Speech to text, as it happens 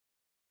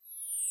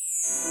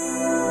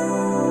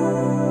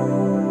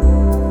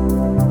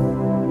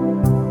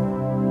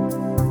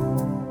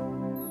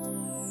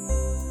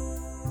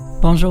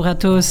Bonjour à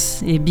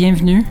tous et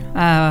bienvenue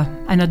à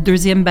notre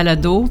deuxième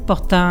balado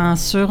portant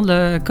sur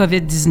le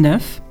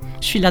COVID-19.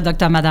 Je suis la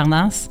Dr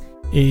Madarnas.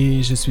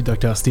 Et je suis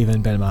Dr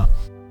Steven Bellemare.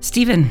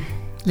 Steven,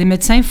 les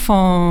médecins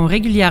font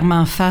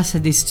régulièrement face à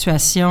des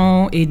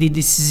situations et des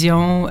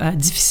décisions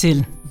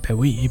difficiles. Ben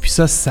oui, et puis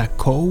ça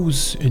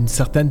cause une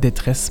certaine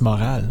détresse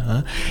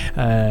morale,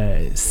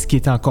 ce qui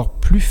est encore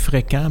plus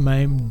fréquent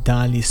même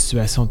dans les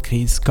situations de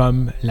crise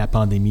comme la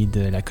pandémie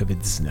de la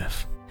COVID-19.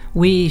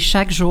 Oui,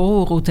 chaque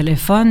jour au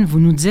téléphone, vous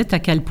nous dites à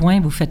quel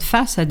point vous faites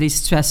face à des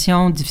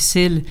situations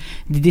difficiles,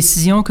 des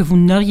décisions que vous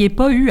n'auriez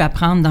pas eu à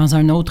prendre dans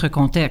un autre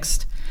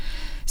contexte.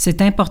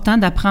 C'est important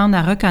d'apprendre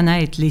à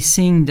reconnaître les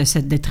signes de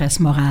cette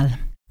détresse morale.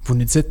 Vous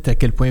nous dites à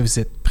quel point vous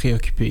êtes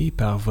préoccupé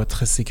par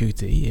votre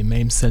sécurité et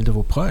même celle de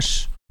vos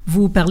proches.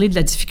 Vous parlez de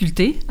la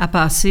difficulté à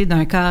passer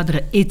d'un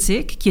cadre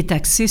éthique qui est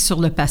axé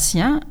sur le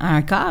patient à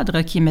un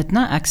cadre qui est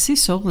maintenant axé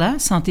sur la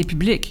santé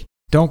publique.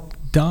 Donc,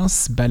 dans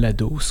ce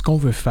balado, ce qu'on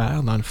veut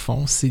faire, dans le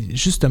fond, c'est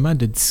justement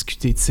de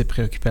discuter de ces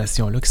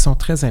préoccupations-là qui sont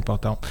très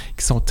importantes,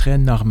 qui sont très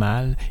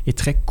normales et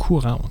très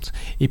courantes,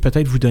 et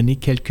peut-être vous donner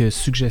quelques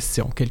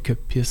suggestions, quelques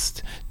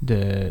pistes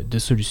de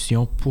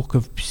solutions pour que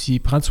vous puissiez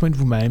prendre soin de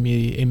vous-même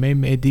et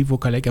même aider vos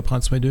collègues à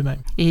prendre soin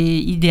d'eux-mêmes. Et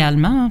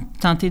idéalement,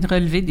 tenter de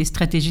relever des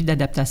stratégies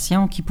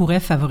d'adaptation qui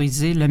pourraient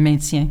favoriser le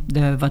maintien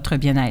de votre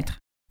bien-être.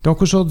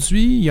 Donc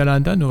aujourd'hui,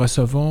 Yolanda, nous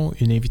recevons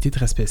une invitée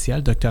très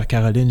spéciale, Dr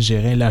Caroline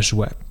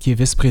Gérin-Lajoie, qui est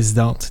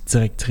vice-présidente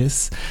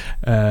directrice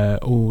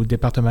au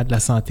département de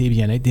la santé et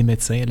bien-être des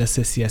médecins à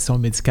l'Association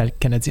médicale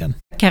canadienne.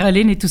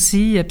 Caroline est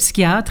aussi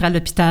psychiatre à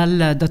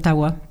l'hôpital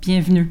d'Ottawa.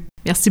 Bienvenue.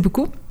 Merci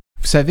beaucoup.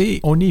 Vous savez,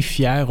 on est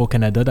fiers au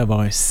Canada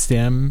d'avoir un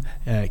système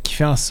qui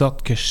fait en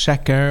sorte que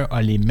chacun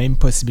a les mêmes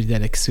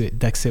possibilités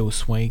d'accès aux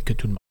soins que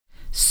tout le monde.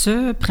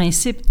 Ce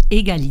principe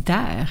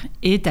égalitaire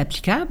est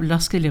applicable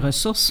lorsque les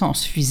ressources sont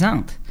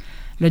suffisantes.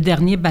 Le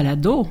dernier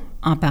balado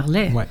en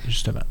parlait. Oui,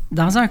 justement.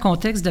 Dans un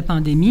contexte de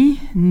pandémie,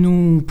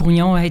 nous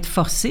pourrions être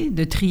forcés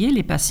de trier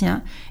les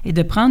patients et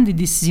de prendre des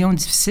décisions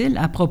difficiles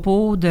à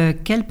propos de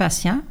quel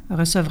patient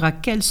recevra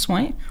quels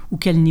soins ou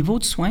quel niveau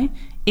de soins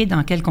et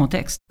dans quel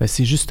contexte. Bien,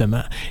 c'est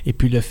justement. Et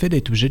puis le fait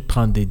d'être obligé de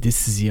prendre des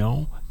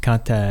décisions quant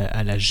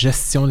à la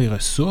gestion des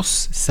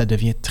ressources, ça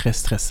devient très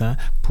stressant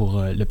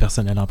pour le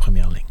personnel en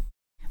première ligne.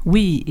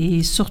 Oui,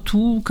 et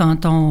surtout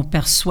quand on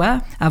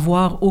perçoit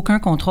avoir aucun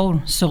contrôle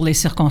sur les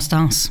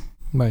circonstances.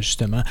 Oui,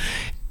 justement.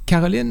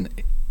 Caroline,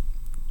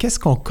 qu'est-ce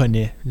qu'on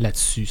connaît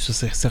là-dessus, sur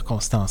ces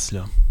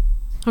circonstances-là?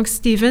 Donc,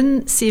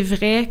 Steven, c'est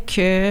vrai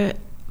que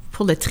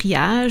pour le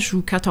triage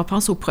ou quand on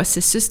pense au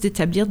processus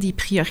d'établir des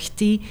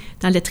priorités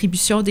dans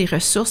l'attribution des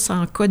ressources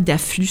en cas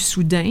d'afflux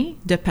soudain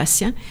de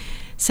patients,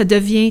 ça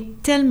devient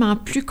tellement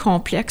plus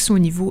complexe au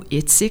niveau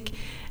éthique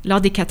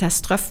lors des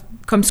catastrophes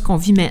comme ce qu'on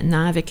vit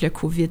maintenant avec le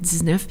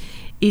COVID-19.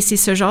 Et c'est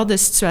ce genre de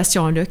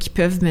situations-là qui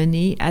peuvent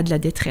mener à de la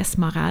détresse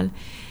morale.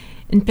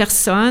 Une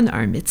personne,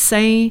 un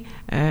médecin,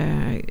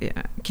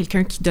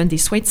 quelqu'un qui donne des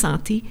soins de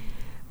santé,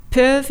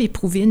 peuvent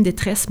éprouver une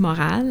détresse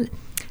morale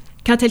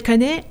quand elle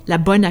connaît la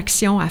bonne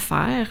action à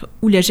faire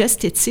ou le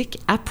geste éthique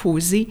à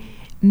poser,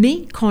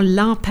 mais qu'on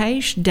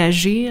l'empêche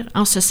d'agir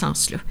en ce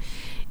sens-là.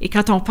 Et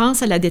quand on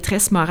pense à la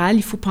détresse morale,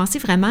 il faut penser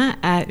vraiment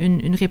à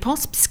une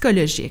réponse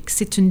psychologique.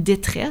 C'est une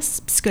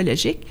détresse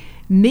psychologique,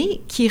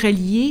 mais qui est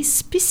reliée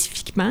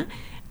spécifiquement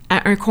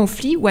à un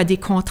conflit ou à des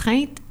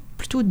contraintes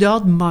plutôt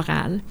d'ordre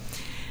moral.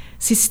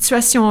 Ces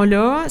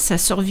situations-là, ça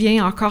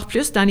survient encore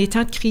plus dans les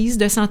temps de crise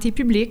de santé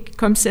publique,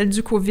 comme celle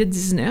du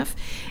COVID-19,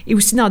 et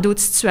aussi dans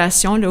d'autres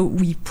situations là,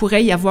 où il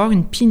pourrait y avoir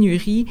une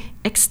pénurie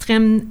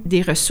extrême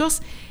des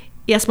ressources,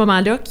 et à ce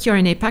moment-là, qui a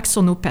un impact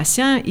sur nos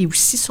patients et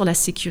aussi sur la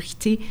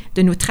sécurité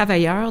de nos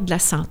travailleurs de la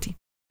santé.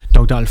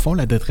 Donc, dans le fond,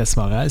 la détresse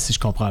morale, si je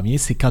comprends bien,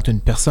 c'est quand une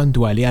personne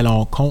doit aller à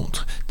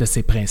l'encontre de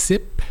ses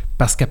principes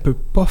parce qu'elle ne peut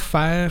pas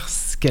faire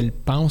ce qu'elle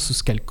pense ou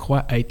ce qu'elle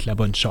croit être la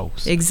bonne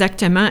chose.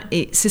 Exactement.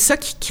 Et c'est ça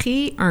qui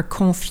crée un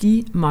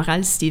conflit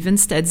moral, Steven,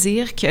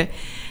 c'est-à-dire que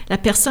la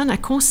personne,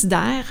 elle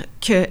considère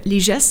que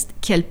les gestes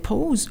qu'elle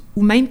pose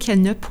ou même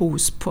qu'elle ne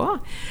pose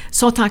pas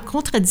sont en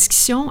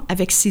contradiction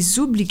avec ses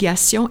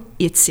obligations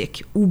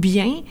éthiques ou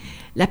bien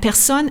la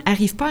personne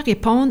n'arrive pas à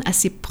répondre à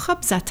ses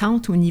propres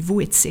attentes au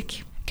niveau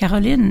éthique.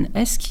 Caroline,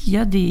 est-ce qu'il y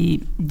a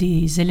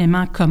des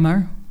éléments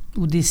communs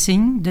ou des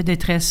signes de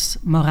détresse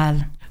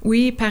morale?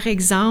 Oui, par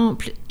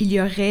exemple, il y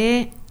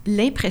aurait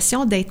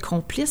l'impression d'être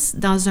complice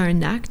dans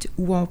un acte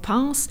où on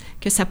pense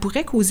que ça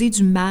pourrait causer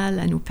du mal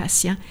à nos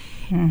patients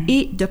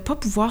et de ne pas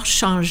pouvoir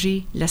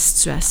changer la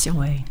situation.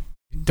 Oui.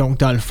 Donc,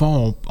 dans le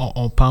fond,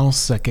 on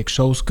pense à quelque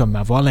chose comme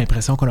avoir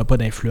l'impression qu'on n'a pas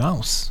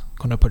d'influence,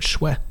 qu'on n'a pas de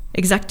choix.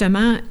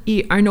 Exactement.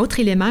 Et un autre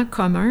élément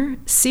commun,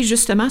 c'est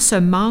justement ce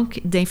manque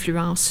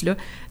d'influence-là.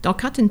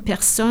 Donc, quand une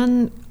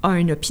personne a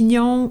une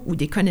opinion ou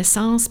des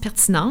connaissances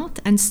pertinentes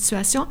à une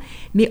situation,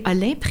 mais a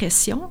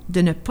l'impression de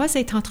ne pas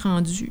être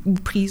entendue ou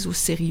prise au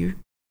sérieux.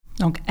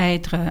 Donc,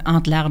 être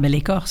entre l'arbre et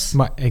l'écorce.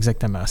 Oui,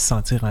 exactement. Se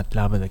sentir entre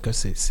l'arbre et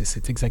l'écorce,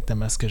 c'est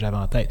exactement ce que j'avais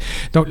en tête.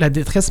 Donc, la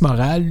détresse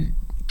morale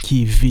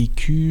qui est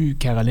vécue,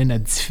 Caroline, à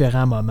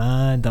différents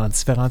moments, dans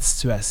différentes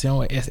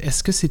situations,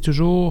 est-ce que c'est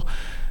toujours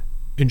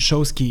une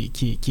chose qui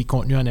est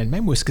contenue en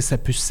elle-même ou est-ce que ça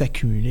peut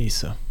s'accumuler,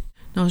 ça?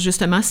 Non,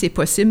 justement, c'est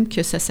possible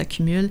que ça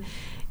s'accumule.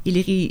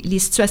 Et les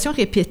situations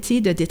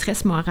répétées de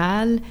détresse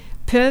morale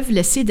peuvent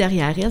laisser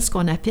derrière elles ce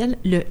qu'on appelle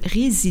le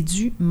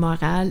résidu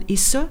moral. Et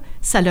ça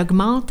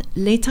augmente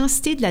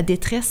l'intensité de la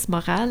détresse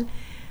morale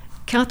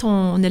quand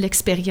on a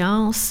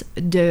l'expérience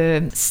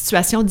de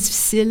situations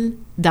difficiles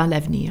dans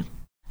l'avenir.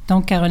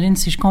 Donc, Caroline,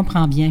 si je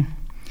comprends bien,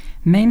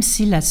 même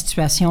si la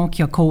situation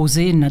qui a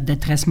causé notre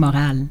détresse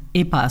morale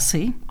est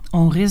passée,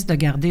 on risque de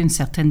garder une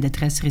certaine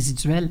détresse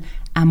résiduelle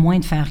à moins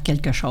de faire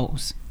quelque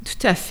chose.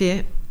 Tout à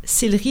fait.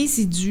 C'est le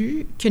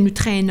résidu que nous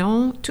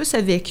traînons tous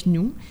avec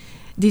nous,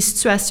 des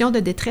situations de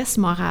détresse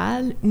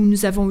morale où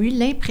nous avons eu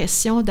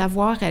l'impression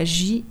d'avoir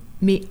agi,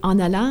 mais en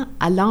allant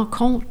à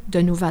l'encontre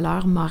de nos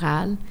valeurs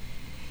morales.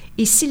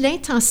 Et si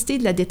l'intensité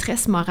de la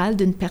détresse morale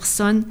d'une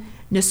personne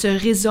ne se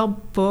résorbe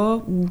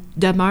pas ou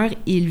demeure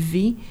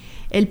élevée,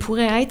 elle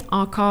pourrait être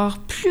encore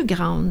plus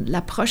grande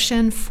la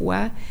prochaine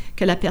fois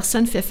que la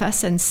personne fait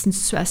face à une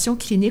situation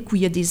clinique où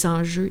il y a des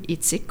enjeux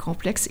éthiques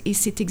complexes. Et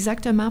c'est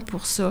exactement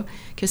pour ça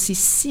que c'est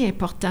si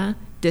important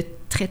de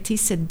traiter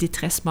cette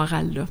détresse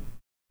morale-là.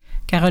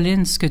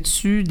 Caroline, ce que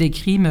tu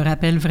décris me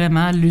rappelle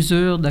vraiment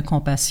l'usure de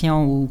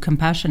compassion ou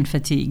compassion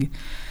fatigue.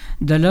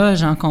 De là,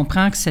 j'en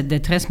comprends que cette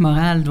détresse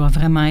morale doit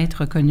vraiment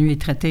être reconnue et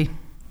traitée.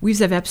 Oui,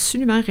 vous avez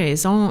absolument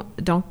raison.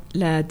 Donc,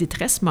 la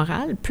détresse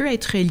morale peut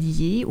être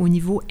liée au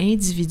niveau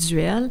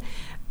individuel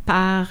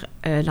par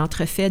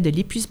l'entrefait de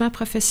l'épuisement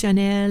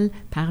professionnel,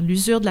 par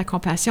l'usure de la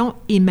compassion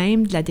et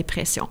même de la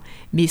dépression.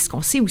 Mais ce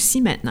qu'on sait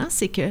aussi maintenant,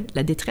 c'est que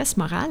la détresse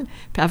morale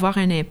peut avoir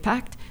un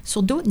impact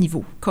sur d'autres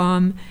niveaux,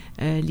 comme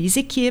les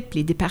équipes,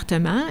 les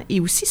départements et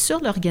aussi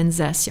sur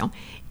l'organisation.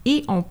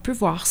 Et on peut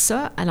voir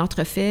ça à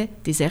l'entrefait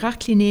des erreurs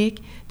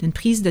cliniques, d'une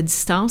prise de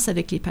distance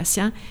avec les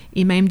patients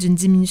et même d'une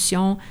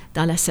diminution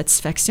dans la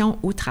satisfaction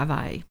au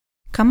travail.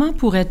 Comment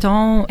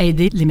pourrait-on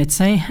aider les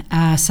médecins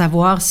à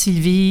savoir s'ils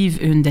vivent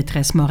une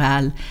détresse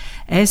morale?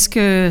 Est-ce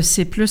que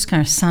c'est plus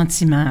qu'un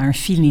sentiment, un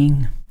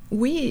feeling?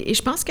 Oui, et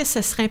je pense que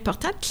ce serait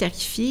important de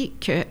clarifier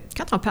que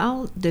quand on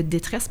parle de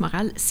détresse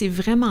morale, c'est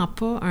vraiment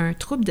pas un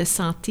trouble de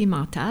santé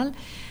mentale.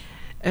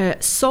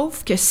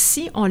 Sauf que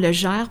si on le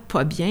gère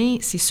pas bien,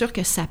 c'est sûr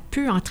que ça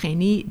peut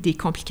entraîner des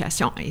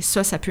complications. Et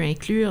ça peut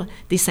inclure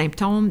des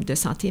symptômes de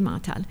santé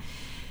mentale.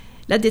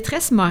 La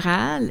détresse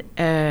morale,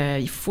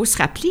 il faut se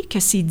rappeler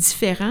que c'est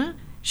différent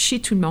chez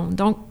tout le monde.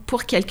 Donc,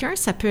 pour quelqu'un,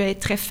 ça peut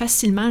être très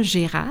facilement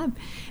gérable,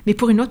 mais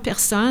pour une autre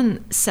personne,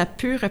 ça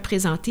peut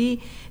représenter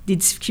des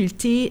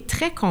difficultés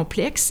très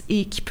complexes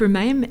et qui peut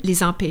même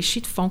les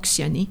empêcher de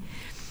fonctionner.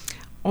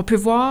 On peut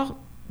voir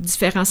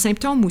différents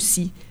symptômes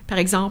aussi. Par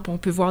exemple, on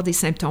peut voir des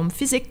symptômes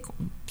physiques.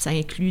 Ça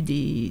inclut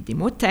des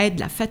maux de tête, de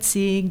la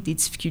fatigue, des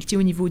difficultés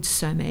au niveau du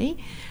sommeil.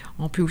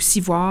 On peut aussi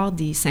voir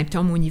des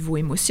symptômes au niveau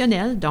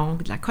émotionnel,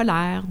 donc de la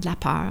colère, de la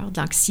peur, de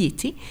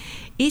l'anxiété.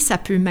 Et ça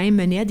peut même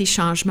mener à des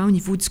changements au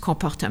niveau du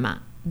comportement.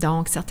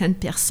 Donc, certaines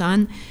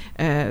personnes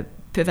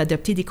peuvent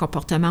adopter des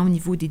comportements au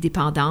niveau des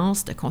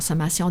dépendances, de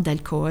consommation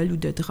d'alcool ou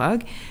de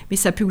drogue, mais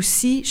ça peut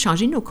aussi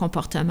changer nos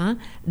comportements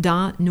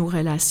dans nos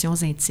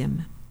relations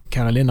intimes.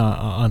 Caroline,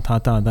 en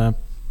t'entendant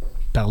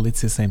parler de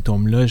ces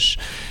symptômes-là,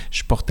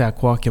 je portais à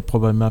croire qu'il y a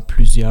probablement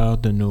plusieurs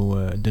de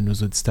nos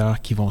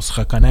auditeurs qui vont se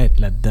reconnaître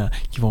là-dedans,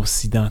 qui vont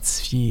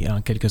s'identifier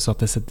en quelque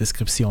sorte à cette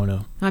description-là.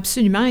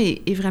 Absolument,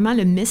 et vraiment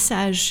le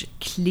message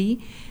clé,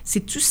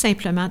 c'est tout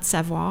simplement de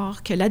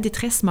savoir que la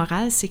détresse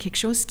morale, c'est quelque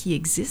chose qui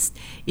existe,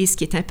 et ce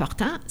qui est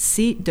important,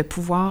 c'est de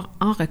pouvoir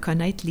en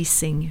reconnaître les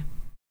signes.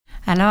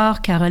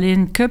 Alors,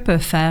 Caroline, que peuvent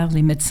faire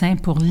les médecins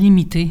pour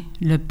limiter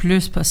le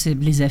plus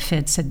possible les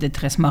effets de cette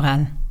détresse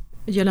morale?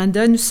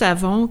 Yolanda, nous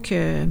savons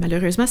que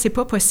malheureusement, ce n'est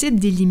pas possible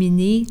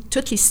d'éliminer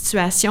toutes les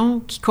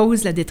situations qui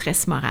causent la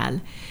détresse morale.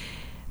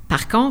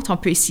 Par contre, on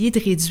peut essayer de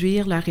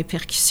réduire leurs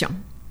répercussions.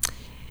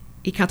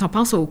 Et quand on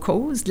pense aux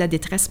causes de la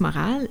détresse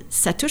morale,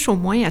 ça touche au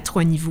moins à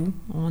 3 niveaux.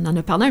 On en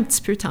a parlé un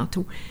petit peu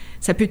tantôt.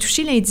 Ça peut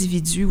toucher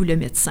l'individu ou le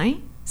médecin,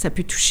 ça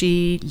peut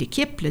toucher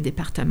l'équipe, le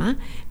département,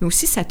 mais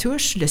aussi ça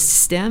touche le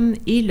système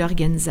et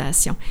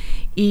l'organisation.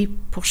 Et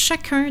pour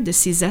chacun de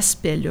ces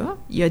aspects-là,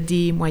 il y a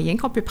des moyens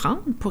qu'on peut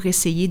prendre pour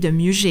essayer de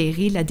mieux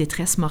gérer la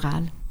détresse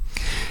morale.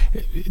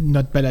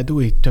 Notre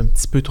balado est un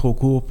petit peu trop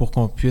court pour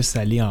qu'on puisse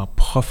aller en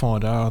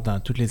profondeur dans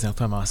toutes les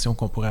interventions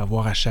qu'on pourrait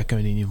avoir à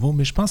chacun des niveaux,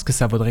 mais je pense que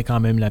ça vaudrait quand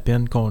même la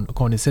peine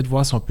qu'on essaie de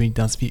voir si on peut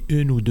identifier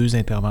 1 ou 2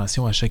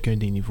 interventions à chacun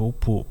des niveaux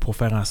pour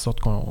faire en sorte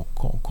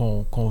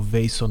qu'on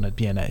veille sur notre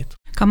bien-être.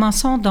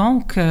 Commençons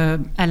donc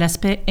à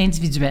l'aspect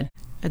individuel.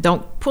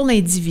 Donc, pour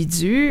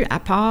l'individu, à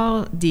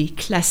part des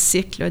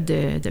classiques là,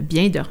 de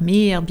bien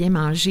dormir, bien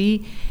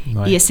manger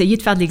et essayer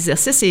de faire de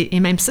l'exercice, et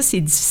même ça,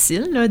 c'est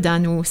difficile là,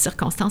 dans nos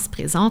circonstances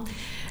présentes,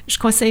 je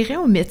conseillerais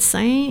aux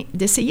médecins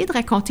d'essayer de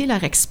raconter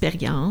leur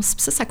expérience.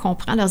 Puis ça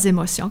comprend leurs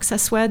émotions, que ce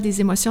soit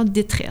des émotions de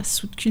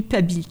détresse ou de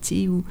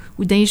culpabilité ou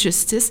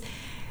d'injustice,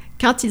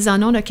 quand ils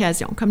en ont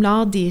l'occasion, comme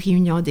lors des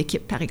réunions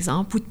d'équipe, par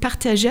exemple, ou de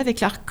partager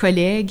avec leurs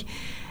collègues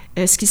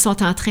ce qu'ils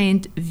sont en train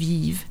de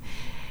vivre.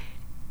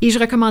 Et je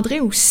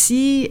recommanderais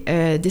aussi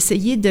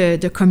d'essayer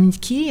de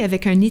communiquer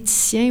avec un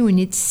éthicien ou une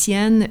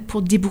éthicienne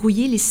pour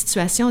débrouiller les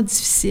situations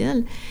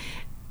difficiles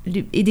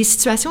et des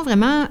situations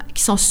vraiment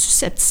qui sont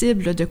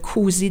susceptibles là, de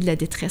causer de la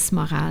détresse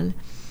morale.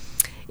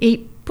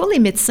 Et pour les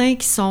médecins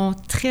qui sont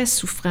très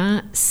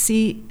souffrants,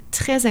 c'est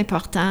très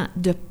important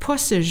de ne pas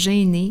se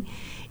gêner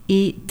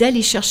et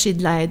d'aller chercher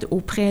de l'aide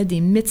auprès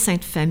des médecins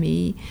de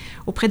famille,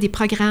 auprès des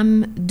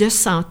programmes de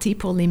santé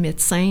pour les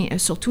médecins,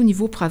 surtout au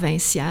niveau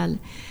provincial.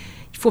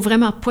 Il ne faut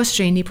vraiment pas se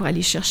gêner pour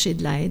aller chercher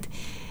de l'aide.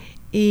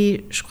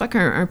 Et je crois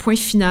qu'un point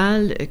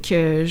final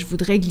que je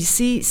voudrais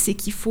glisser, c'est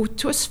qu'il faut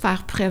tous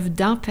faire preuve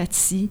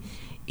d'empathie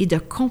et de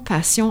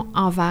compassion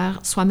envers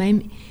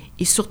soi-même.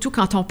 Et surtout,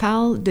 quand on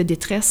parle de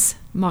détresse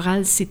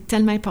morale, c'est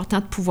tellement important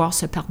de pouvoir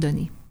se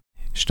pardonner.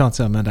 Je suis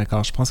entièrement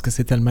d'accord. Je pense que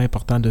c'est tellement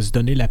important de se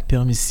donner la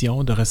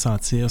permission de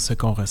ressentir ce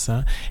qu'on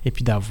ressent et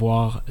puis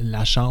d'avoir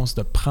la chance,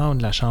 de prendre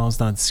la chance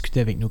d'en discuter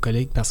avec nos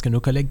collègues parce que nos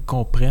collègues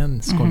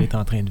comprennent ce qu'on est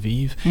en train de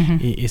vivre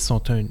et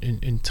sont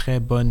une très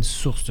bonne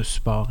source de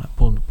support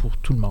pour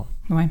tout le monde.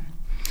 Oui.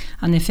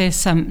 En effet,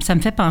 ça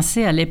me fait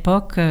penser à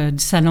l'époque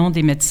du Salon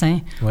des médecins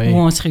où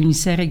on se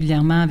réunissait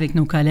régulièrement avec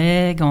nos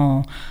collègues,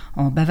 on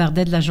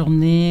bavardait de la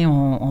journée,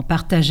 on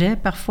partageait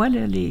parfois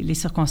les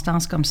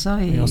circonstances comme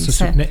ça. Et on se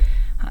soutenait.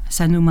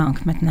 Ça nous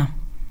manque maintenant.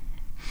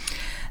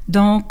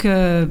 Donc,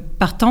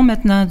 partons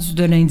maintenant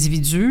de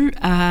l'individu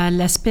à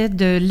l'aspect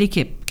de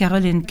l'équipe.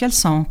 Caroline, quelles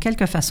sont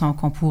quelques façons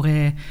qu'on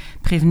pourrait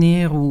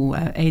prévenir ou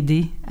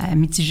aider à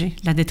mitiger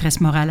la détresse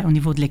morale au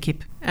niveau de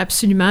l'équipe?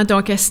 Absolument.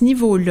 Donc, à ce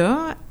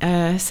niveau-là,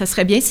 ça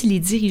serait bien si les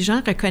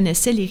dirigeants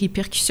reconnaissaient les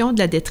répercussions de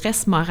la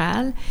détresse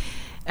morale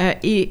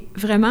et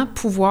vraiment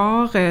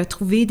pouvoir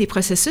trouver des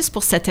processus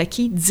pour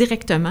s'attaquer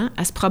directement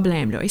à ce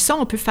problème-là. Et ça,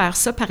 on peut faire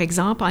ça, par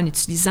exemple, en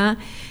utilisant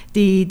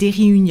des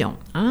réunions,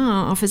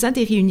 en faisant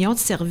des réunions de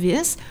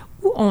service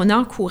où on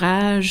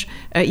encourage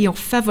et on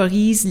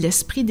favorise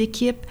l'esprit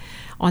d'équipe,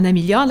 on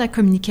améliore la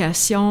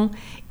communication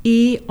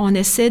et on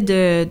essaie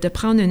de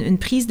prendre une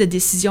prise de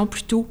décision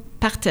plutôt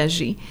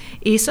partagée.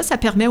 Et ça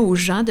permet aux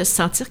gens de se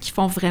sentir qu'ils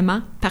font vraiment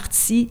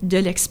partie de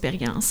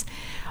l'expérience.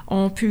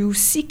 On peut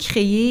aussi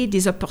créer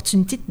des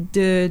opportunités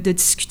de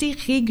discuter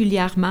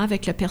régulièrement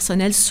avec le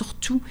personnel,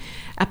 surtout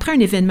après un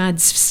événement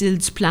difficile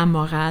du plan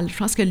moral. Je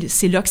pense que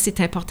c'est là que c'est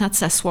important de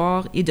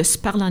s'asseoir et de se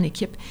parler en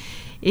équipe.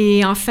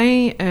 Et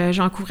enfin,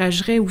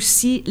 j'encouragerais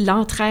aussi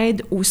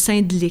l'entraide au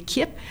sein de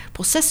l'équipe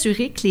pour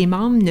s'assurer que les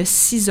membres ne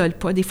s'isolent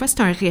pas. Des fois,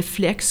 c'est un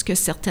réflexe que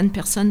certaines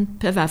personnes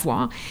peuvent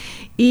avoir.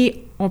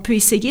 Et on peut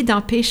essayer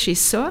d'empêcher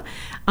ça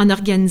en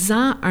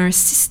organisant un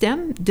système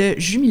de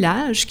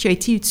jumelage qui a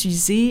été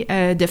utilisé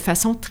de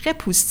façon très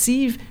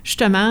positive,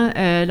 justement,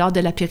 lors de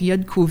la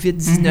période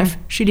COVID-19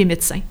 chez les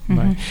médecins.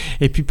 Ouais.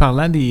 Et puis,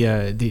 parlant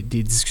des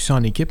discussions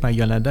en équipe,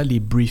 Yolanda, les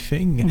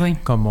briefings,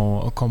 comme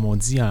on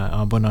dit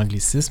en bon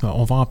anglicisme,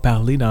 on va en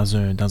parler dans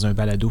un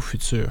balado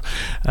futur.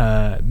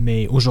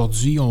 Mais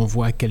aujourd'hui, on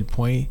voit à quel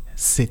point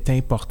c'est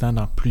important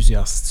dans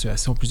plusieurs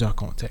situations, plusieurs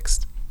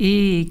contextes.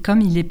 Et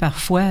comme il est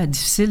parfois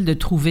difficile de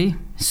trouver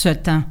ce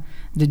temps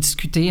de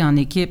discuter en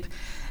équipe,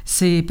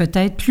 c'est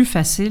peut-être plus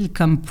facile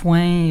comme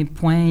point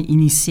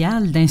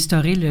initial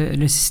d'instaurer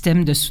le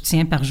système de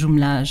soutien par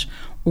jumelage,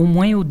 au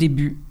moins au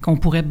début, qu'on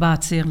pourrait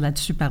bâtir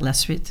là-dessus par la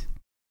suite.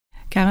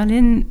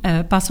 Caroline,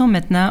 passons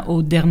maintenant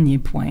au dernier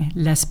point,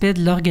 l'aspect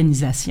de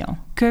l'organisation.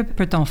 Que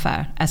peut-on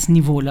faire à ce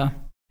niveau-là?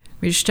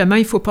 Mais justement,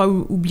 il ne faut pas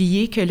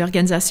oublier que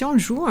l'organisation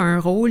joue un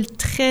rôle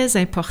très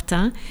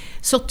important,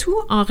 surtout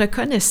en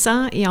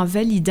reconnaissant et en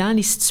validant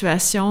les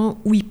situations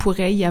où il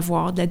pourrait y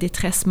avoir de la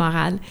détresse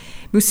morale.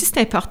 Mais aussi, c'est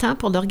important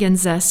pour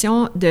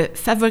l'organisation de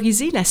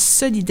favoriser la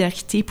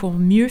solidarité pour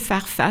mieux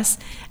faire face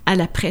à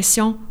la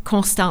pression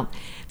constante.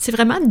 C'est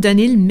vraiment de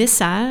donner le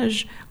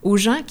message aux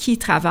gens qui y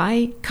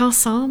travaillent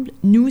qu'ensemble,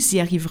 nous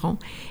y arriverons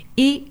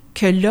et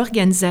que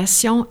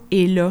l'organisation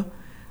est là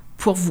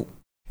pour vous.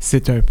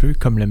 C'est un peu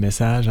comme le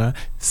message,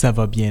 ça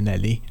va bien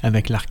aller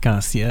avec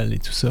l'arc-en-ciel et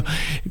tout ça.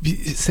 Puis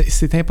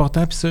c'est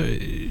important, puis ça,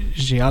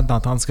 j'ai hâte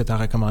d'entendre ce que tu as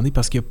recommandé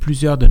parce qu'il y a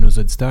plusieurs de nos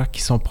auditeurs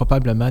qui sont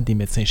probablement des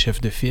médecins chefs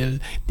de file,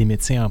 des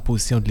médecins en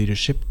position de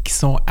leadership, qui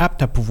sont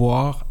aptes à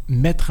pouvoir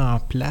mettre en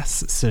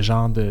place ce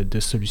genre de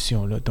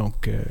solution-là.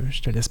 Donc,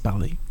 je te laisse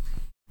parler.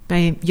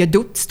 Bien, il y a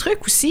d'autres petits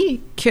trucs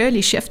aussi que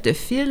les chefs de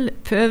file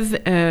peuvent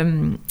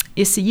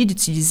essayer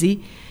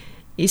d'utiliser.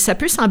 Et ça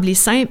peut sembler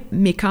simple,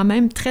 mais quand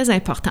même très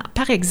important.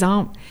 Par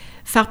exemple,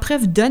 faire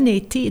preuve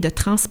d'honnêteté et de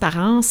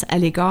transparence à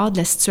l'égard de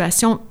la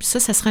situation. Ça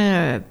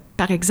serait,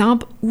 par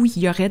exemple, où il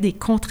y aurait des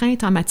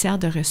contraintes en matière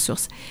de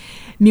ressources.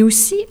 Mais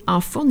aussi en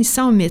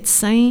fournissant aux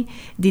médecins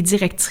des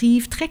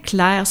directives très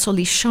claires sur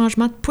les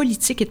changements de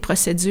politique et de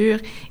procédures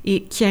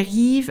et qui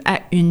arrivent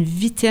à une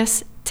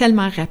vitesse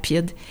tellement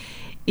rapide.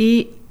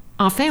 Et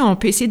enfin, on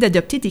peut essayer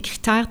d'adopter des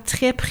critères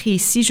très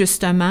précis,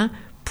 justement,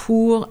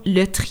 pour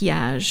le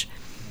triage.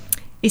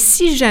 Et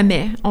si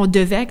jamais on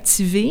devait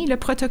activer le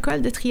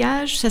protocole de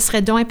triage, ce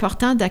serait donc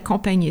important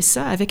d'accompagner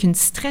ça avec une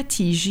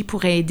stratégie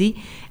pour aider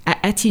à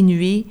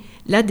atténuer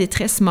la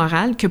détresse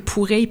morale que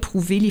pourraient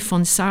éprouver les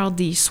fournisseurs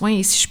des soins.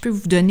 Et si je peux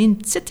vous donner un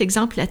petit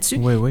exemple là-dessus,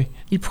 oui.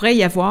 Il pourrait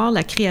y avoir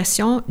la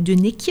création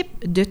d'une équipe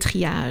de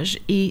triage.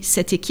 Et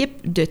cette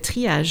équipe de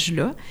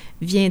triage-là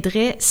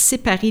viendrait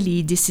séparer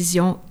les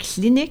décisions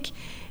cliniques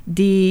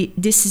des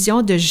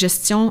décisions de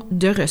gestion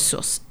de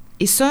ressources.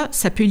 Et ça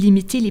peut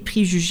limiter les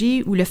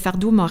préjugés ou le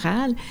fardeau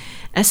moral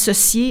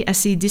associé à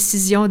ces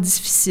décisions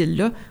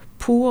difficiles-là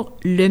pour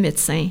le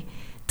médecin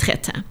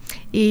traitant.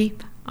 Et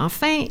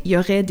enfin, il y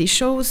aurait des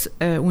choses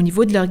au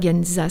niveau de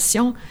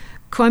l'organisation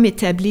comme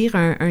établir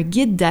un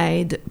guide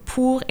d'aide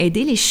pour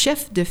aider les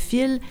chefs de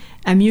file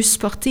à mieux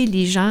supporter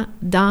les gens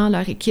dans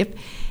leur équipe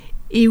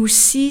et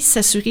aussi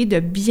s'assurer de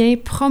bien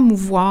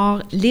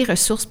promouvoir les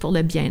ressources pour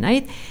le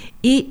bien-être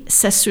et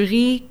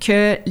s'assurer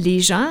que les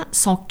gens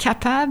sont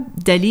capables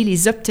d'aller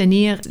les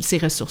obtenir, ces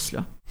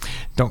ressources-là.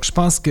 Donc, je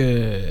pense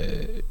que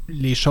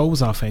les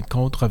choses, en fin de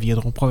compte,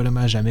 reviendront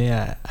probablement jamais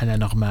à la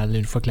normale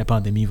une fois que la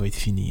pandémie va être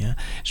finie. Hein.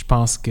 Je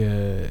pense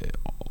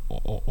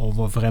qu'on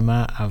va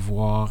vraiment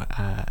avoir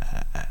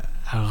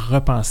à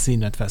repenser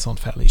notre façon de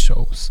faire les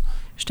choses.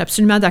 Je suis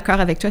absolument d'accord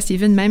avec toi,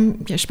 Steven. Même,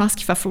 je pense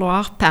qu'il va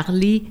falloir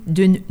parler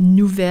d'une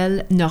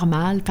nouvelle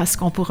normale parce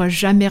qu'on ne pourra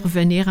jamais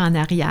revenir en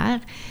arrière.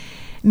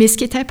 Mais ce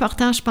qui est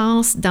important, je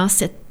pense, dans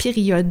cette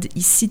période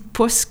ici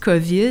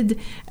post-COVID,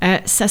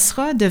 ça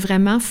sera de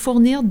vraiment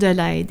fournir de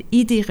l'aide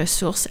et des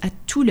ressources à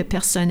tout le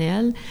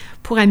personnel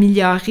pour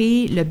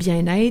améliorer le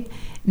bien-être,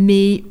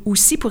 mais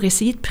aussi pour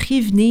essayer de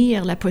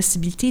prévenir la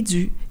possibilité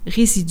du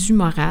résidu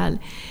moral.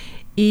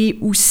 Et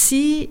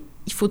aussi,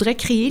 il faudrait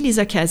créer les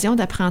occasions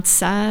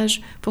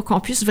d'apprentissage pour qu'on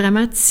puisse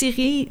vraiment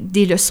tirer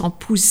des leçons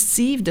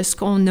positives de ce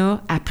qu'on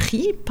a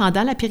appris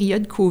pendant la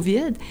période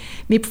COVID,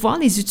 mais pouvoir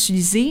les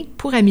utiliser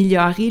pour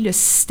améliorer le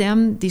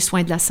système des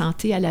soins de la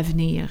santé à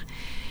l'avenir.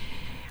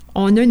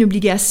 On a une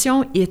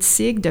obligation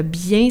éthique de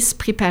bien se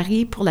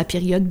préparer pour la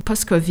période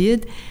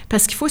post-COVID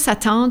parce qu'il faut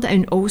s'attendre à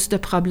une hausse de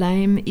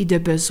problèmes et de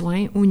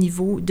besoins au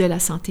niveau de la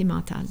santé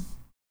mentale.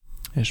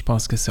 Je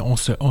pense que on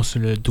se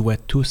le doit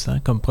tous, hein,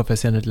 comme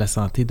professionnels de la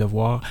santé, de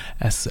voir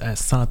à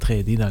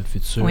s'entraider dans le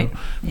futur. Oui,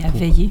 et à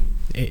veiller.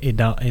 Et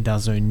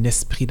dans un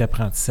esprit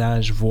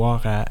d'apprentissage,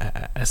 voir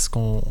à ce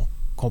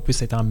qu'on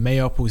puisse être en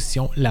meilleure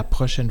position la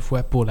prochaine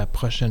fois pour la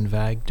prochaine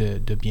vague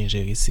de bien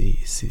gérer ces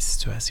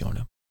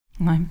situations-là.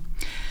 Oui.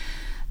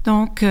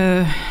 Donc,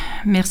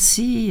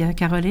 merci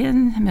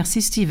Caroline,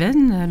 merci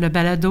Steven. Le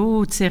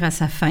balado tire à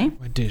sa fin.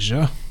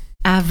 Déjà.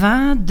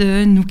 Avant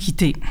de nous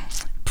quitter,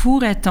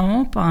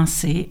 pourrait-on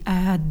penser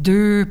à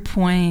 2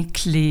 points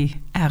clés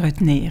à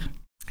retenir?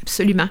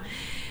 Absolument.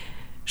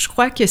 Je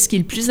crois que ce qui est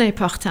le plus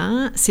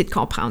important, c'est de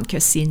comprendre que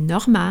c'est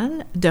normal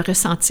de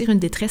ressentir une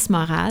détresse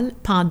morale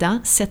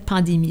pendant cette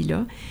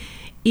pandémie-là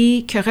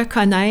et que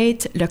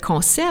reconnaître le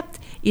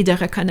concept et de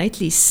reconnaître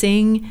les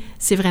signes,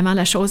 c'est vraiment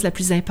la chose la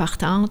plus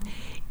importante.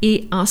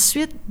 Et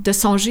ensuite, de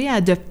songer à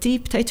adopter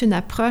peut-être une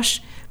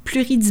approche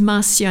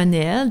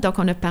pluridimensionnelle. Donc,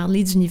 on a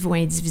parlé du niveau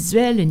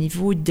individuel, le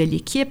niveau de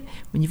l'équipe,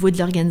 au niveau de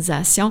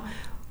l'organisation,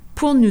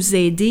 pour nous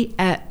aider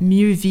à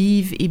mieux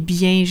vivre et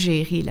bien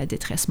gérer la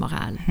détresse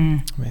morale.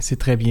 C'est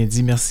très bien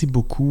dit. Merci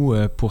beaucoup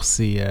pour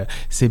ces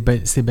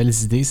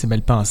belles idées, ces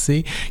belles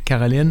pensées.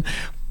 Caroline,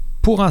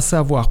 pour en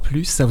savoir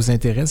plus, si ça vous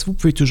intéresse, vous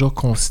pouvez toujours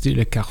consulter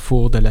le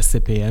Carrefour de la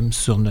CPM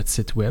sur notre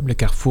site web, le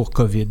Carrefour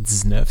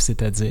COVID-19,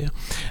 c'est-à-dire.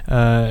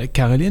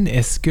 Caroline,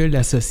 est-ce que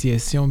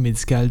l'Association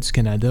médicale du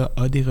Canada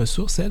a des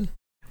ressources, elle?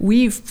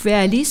 Oui, vous pouvez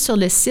aller sur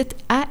le site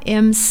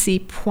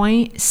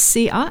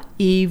amc.ca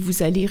et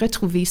vous allez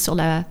retrouver sur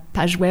la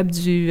page web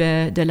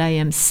de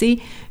l'AMC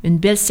une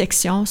belle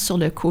section sur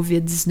le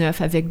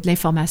COVID-19 avec de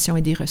l'information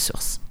et des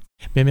ressources.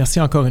 Bien,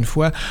 merci encore une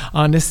fois,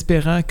 en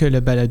espérant que le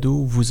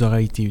balado vous aura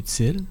été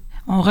utile.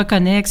 On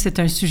reconnaît que c'est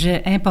un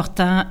sujet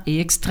important et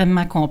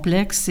extrêmement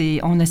complexe et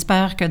on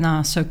espère que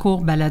dans ce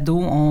court balado,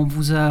 on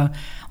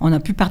a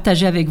pu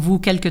partager avec vous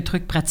quelques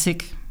trucs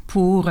pratiques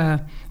pour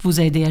vous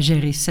aider à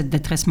gérer cette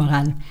détresse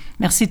morale.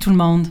 Merci tout le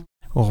monde.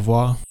 Au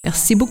revoir.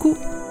 Merci beaucoup.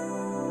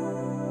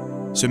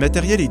 Ce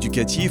matériel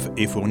éducatif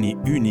est fourni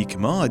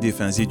uniquement à des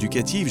fins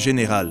éducatives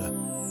générales.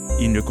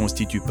 Il ne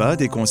constitue pas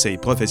des conseils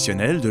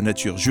professionnels de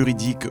nature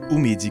juridique ou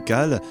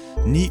médicale,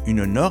 ni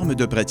une norme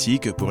de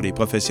pratique pour les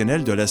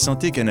professionnels de la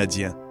santé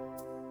canadiens.